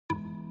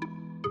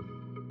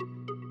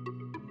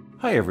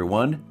Hi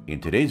everyone! In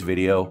today's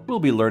video, we'll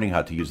be learning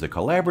how to use the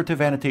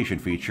collaborative annotation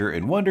feature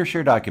in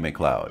Wondershare Document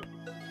Cloud.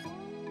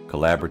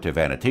 Collaborative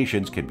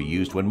annotations can be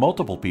used when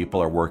multiple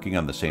people are working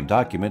on the same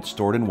document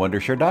stored in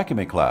Wondershare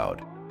Document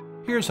Cloud.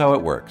 Here's how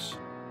it works.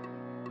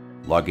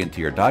 Log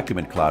into your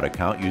Document Cloud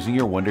account using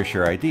your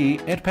Wondershare ID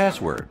and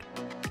password.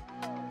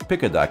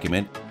 Pick a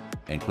document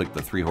and click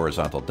the three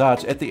horizontal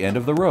dots at the end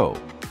of the row.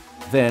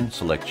 Then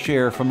select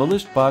Share from the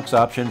list box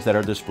options that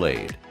are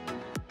displayed.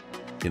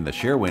 In the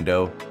Share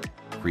window,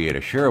 create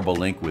a shareable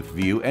link with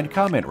view and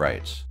comment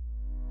rights.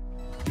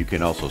 You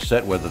can also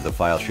set whether the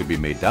file should be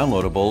made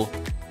downloadable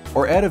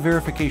or add a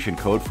verification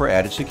code for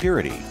added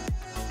security.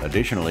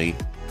 Additionally,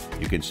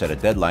 you can set a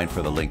deadline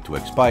for the link to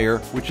expire,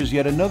 which is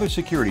yet another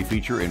security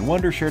feature in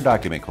Wondershare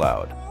Document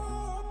Cloud.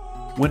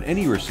 When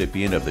any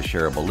recipient of the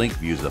shareable link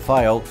views the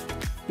file,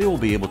 they will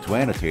be able to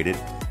annotate it,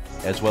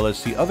 as well as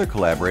see other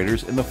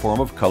collaborators in the form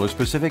of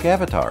color-specific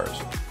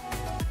avatars.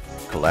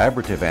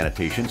 Collaborative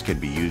annotations can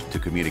be used to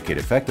communicate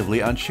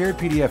effectively on shared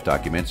PDF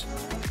documents,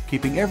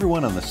 keeping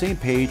everyone on the same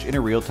page in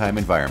a real-time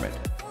environment.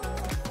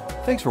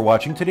 Thanks for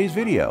watching today's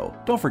video.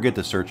 Don't forget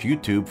to search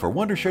YouTube for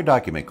Wondershare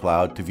Document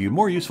Cloud to view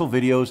more useful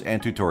videos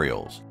and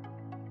tutorials.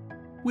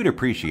 We'd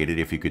appreciate it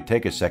if you could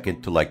take a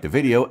second to like the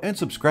video and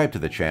subscribe to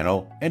the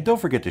channel, and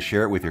don't forget to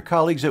share it with your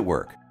colleagues at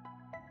work.